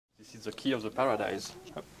This is the key of the paradise.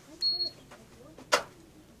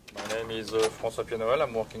 My name is Francois Piednoel.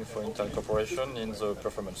 I'm working for Intel Corporation in the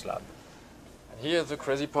performance lab. And here's the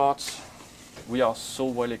crazy part. We are so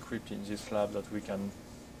well equipped in this lab that we can,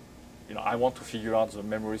 I want to figure out the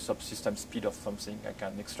memory subsystem speed of something. I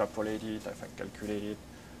can extrapolate it, I can calculate it.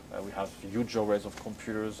 We have huge arrays of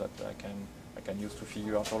computers that I can use to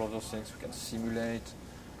figure out all of those things. We can simulate.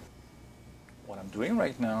 What I'm doing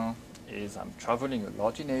right now is I'm traveling a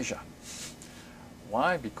lot in Asia.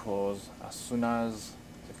 Why? Because as soon as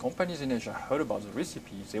the companies in Asia heard about the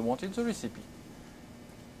recipe, they wanted the recipe.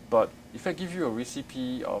 But if I give you a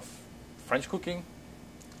recipe of French cooking,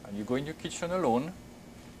 and you go in your kitchen alone,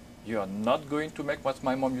 you are not going to make what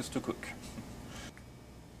my mom used to cook.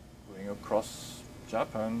 Going across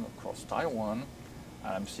Japan, across Taiwan,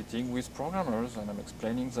 and I'm sitting with programmers and I'm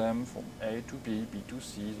explaining them from A to B, B to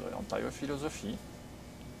C, the entire philosophy.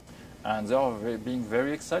 And they are being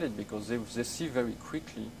very excited because they see very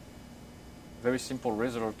quickly very simple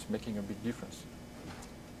results making a big difference.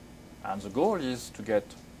 And the goal is to get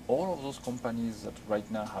all of those companies that right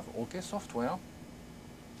now have okay software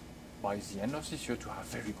by the end of this year to have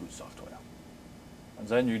very good software. And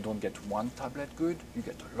then you don't get one tablet good, you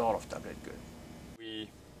get a lot of tablet good. We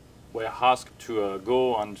were asked to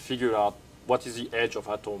go and figure out what is the edge of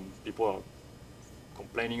Atom. People are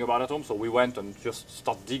complaining about Atom, so we went and just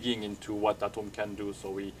start digging into what Atom can do. So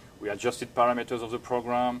we adjusted parameters of the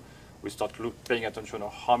program. We start paying attention to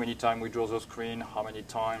how many times we draw the screen, how many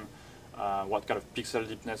times, what kind of pixel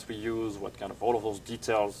deepness we use, what kind of all of those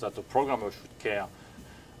details that the programmer should care.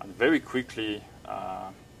 And very quickly,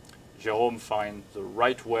 Jérôme finds the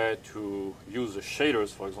right way to use the shaders,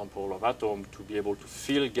 for example, of Atom to be able to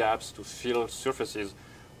fill gaps, to fill surfaces,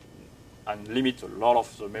 and limit a lot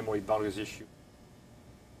of the memory boundaries issue.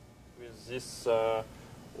 With this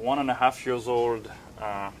 1.5 years old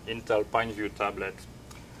Intel PineView tablet,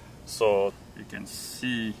 so you can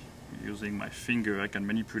see using my finger I can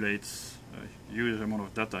manipulate a huge amount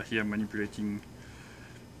of data here, manipulating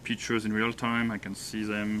pictures in real time. I can see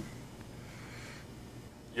them.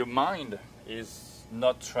 Your mind is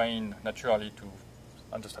not trained naturally to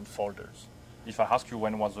understand folders. If I ask you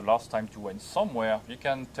when was the last time you went somewhere, you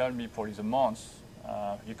can tell me probably the month,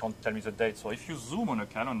 you can't tell me the date. So if you zoom on a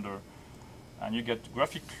calendar and you get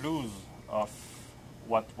graphic clues of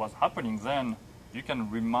what was happening then, you can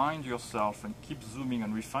remind yourself and keep zooming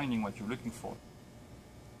and refining what you're looking for.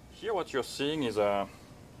 Here what you're seeing is a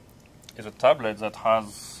tablet that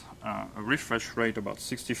has a refresh rate about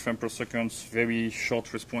 60 frames per second, very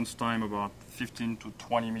short response time, about 15 to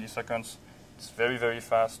 20 milliseconds. It's very, very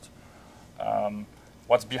fast.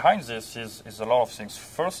 What's behind this is a lot of things.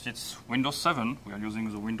 First, it's Windows 7. We are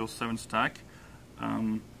using the Windows 7 stack.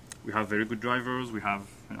 We have very good drivers. We have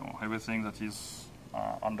everything that is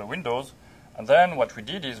under Windows. And then what we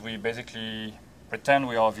did is we basically pretend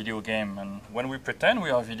we are a video game. And when we pretend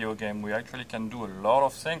we are a video game, we actually can do a lot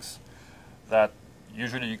of things that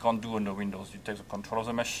usually you can't do on the Windows. You take the control of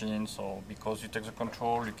the machine, so because you take the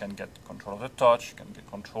control, you can get control of the touch, you can get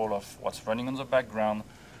control of what's running on the background.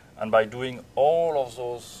 And by doing all of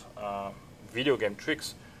those video game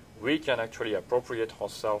tricks, we can actually appropriate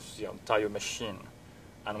ourselves the entire machine.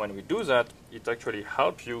 And when we do that, it actually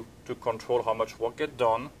helps you to control how much work gets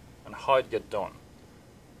done and how it gets done.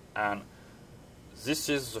 And this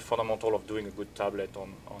is the fundamental of doing a good tablet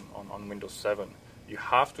on Windows 7. You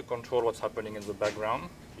have to control what's happening in the background.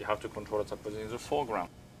 You have to control what's happening in the foreground.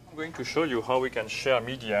 I'm going to show you how we can share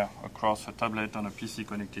media across a tablet and a PC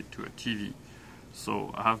connected to a TV.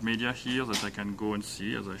 So I have media here that I can go and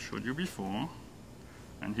see, as I showed you before.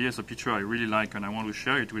 And here's a picture I really like, and I want to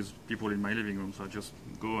share it with people in my living room. So I just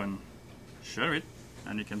go and share it,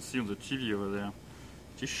 and you can see on the TV over there,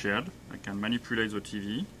 it is shared. I can manipulate the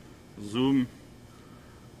TV, zoom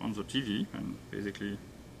on the TV, and basically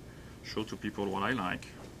show to people what I like.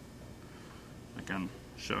 I can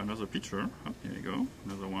share another picture. Oh, here you go,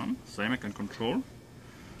 another one. Same, I can control.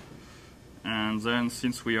 And then,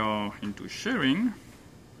 since we are into sharing,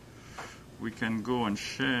 we can go and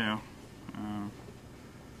share.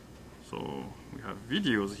 So we have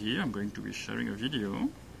videos here. I'm going to be sharing a video.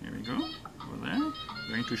 Here we go, over there. I'm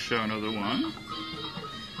going to share another one.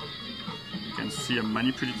 You can see I'm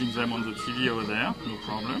manipulating them on the TV over there, no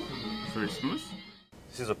problem. Very smooth.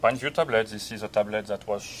 This is a PineView tablet. This is a tablet that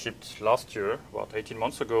was shipped last year, about 18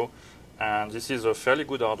 months ago. And this is a fairly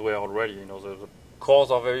good hardware already. The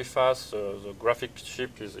cores are very fast, the graphic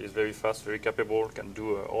chip is very fast, very capable, can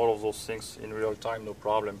do all of those things in real time, no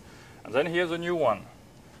problem. And then here's a new one,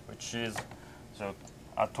 which is the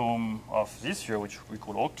Atom of this year, which we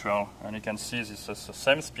call Oak 12. And you can see this is the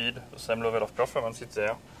same speed, the same level of performance is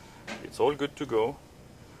there. It's all good to go.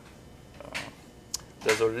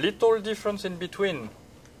 There's a little difference in between.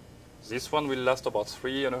 This one will last about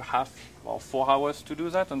 3.5 or 4 hours to do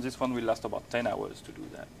that, and this one will last about 10 hours to do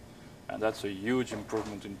that. And that's a huge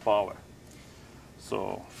improvement in power.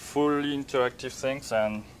 So fully interactive things,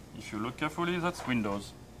 and if you look carefully, that's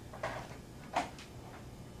Windows. And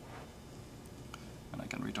I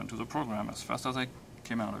can return to the program as fast as I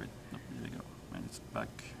came out of it. There you go, and it's back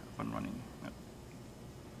up and running. Yep.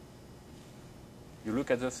 You look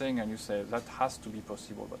at the thing and you say, that has to be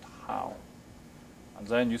possible, but how? And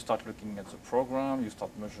then you start looking at the program, you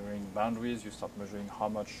start measuring boundaries, you start measuring how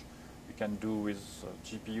much you can do with a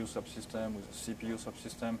GPU subsystem, with a CPU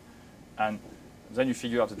subsystem, and then you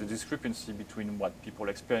figure out the discrepancy between what people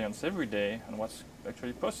experience every day and what's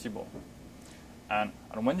actually possible. And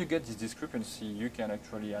when you get this discrepancy, you can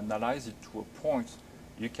actually analyze it to a point.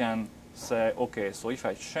 You can say, okay, so if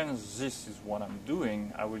I change this is what I'm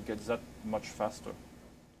doing, I will get that much faster.